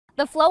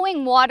The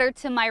flowing water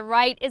to my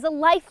right is a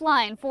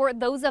lifeline for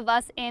those of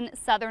us in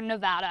southern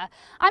Nevada.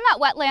 I'm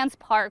at Wetlands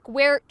Park,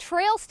 where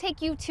trails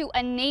take you to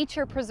a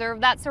nature preserve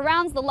that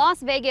surrounds the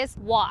Las Vegas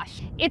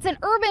Wash. It's an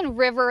urban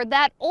river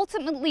that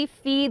ultimately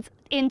feeds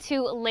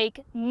into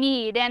Lake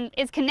Mead and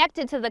is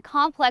connected to the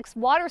complex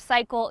water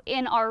cycle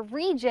in our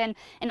region,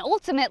 and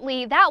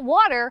ultimately that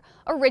water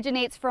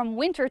originates from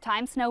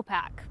wintertime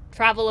snowpack.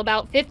 Travel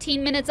about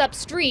 15 minutes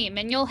upstream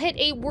and you'll hit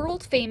a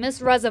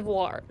world-famous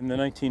reservoir. In the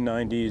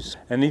 1990s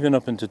and even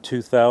up into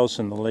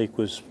 2000, the lake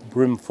was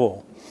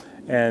brimful,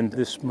 and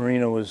this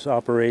marina was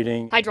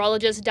operating.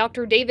 Hydrologist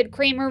Dr. David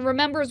Kreamer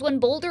remembers when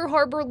Boulder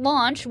Harbor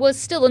Launch was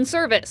still in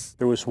service.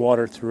 There was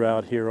water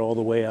throughout here all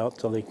the way out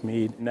to Lake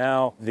Mead.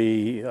 Now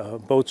the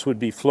boats would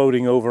be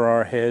floating over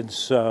our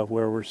heads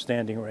where we're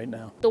standing right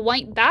now. The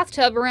white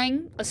bathtub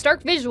ring, a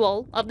stark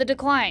visual of the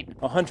decline.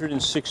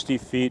 160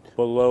 feet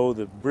below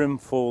the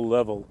brimful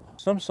level.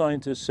 Some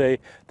scientists say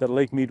that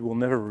Lake Mead will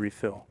never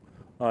refill,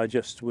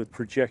 just with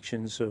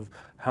projections of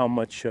how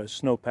much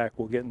snowpack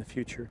we'll get in the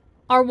future.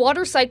 Our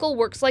water cycle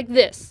works like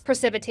this.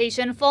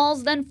 Precipitation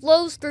falls, then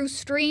flows through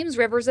streams,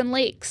 rivers, and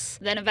lakes.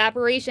 Then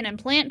evaporation and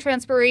plant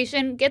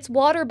transpiration gets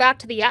water back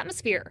to the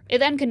atmosphere. It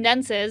then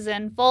condenses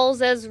and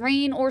falls as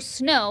rain or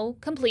snow,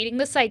 completing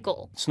the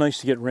cycle. It's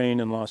nice to get rain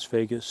in Las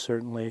Vegas,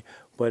 certainly,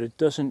 but it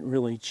doesn't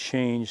really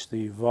change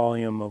the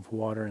volume of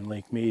water in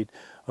Lake Mead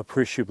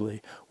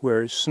appreciably,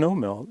 whereas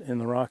snowmelt in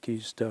the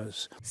Rockies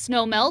does.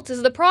 Snowmelt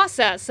is the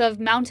process of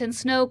mountain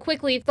snow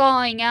quickly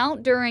thawing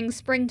out during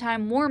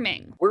springtime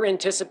warming. We're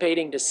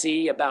anticipating to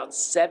see about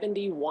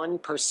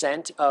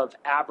 71% of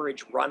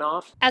average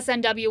runoff.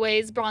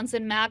 SNWA's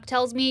Bronson Mack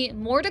tells me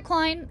more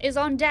decline is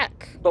on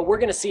deck. But we're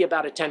going to see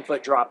about a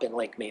 10-foot drop in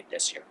Lake Mead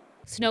this year.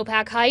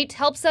 Snowpack height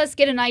helps us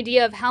get an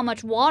idea of how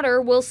much water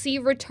we'll see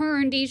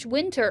returned each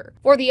winter.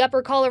 For the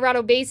upper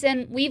Colorado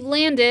Basin, we've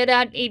landed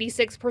at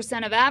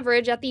 86% of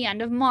average at the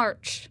end of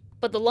March.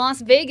 But the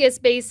Las Vegas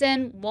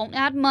Basin won't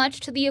add much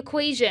to the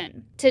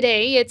equation.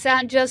 Today, it's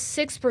at just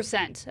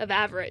 6% of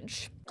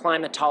average.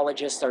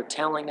 Climatologists are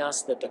telling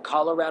us that the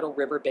Colorado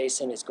River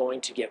Basin is going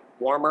to get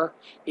warmer.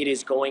 It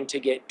is going to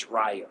get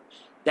drier.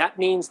 That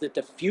means that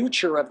the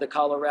future of the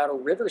Colorado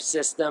River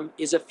system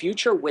is a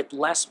future with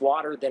less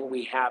water than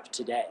we have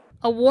today.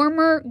 A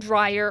warmer,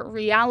 drier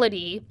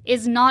reality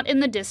is not in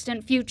the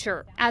distant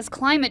future, as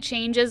climate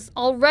change is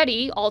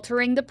already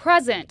altering the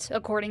present,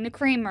 according to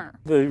Kreamer.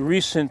 The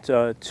recent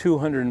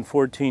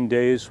 214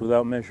 days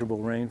without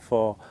measurable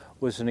rainfall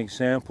was an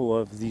example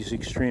of these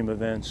extreme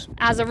events.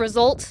 As a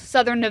result,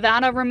 southern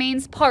Nevada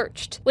remains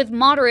parched, with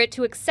moderate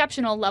to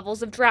exceptional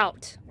levels of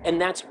drought.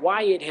 And that's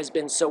why it has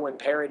been so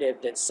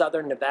imperative that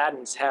southern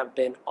Nevadans have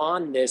been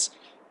on this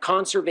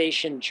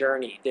conservation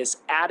journey, this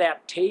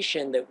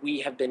adaptation that we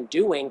have been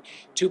doing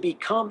to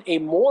become a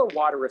more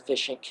water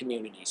efficient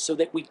community so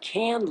that we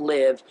can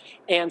live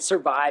and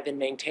survive and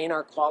maintain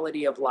our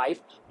quality of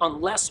life on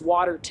less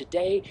water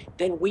today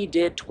than we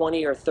did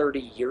 20 or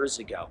 30 years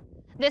ago.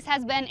 This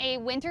has been a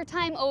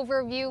wintertime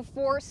overview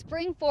for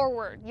Spring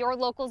Forward, your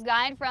locals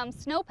guide from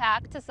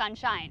snowpack to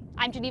sunshine.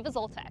 I'm Geneva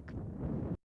Zoltek.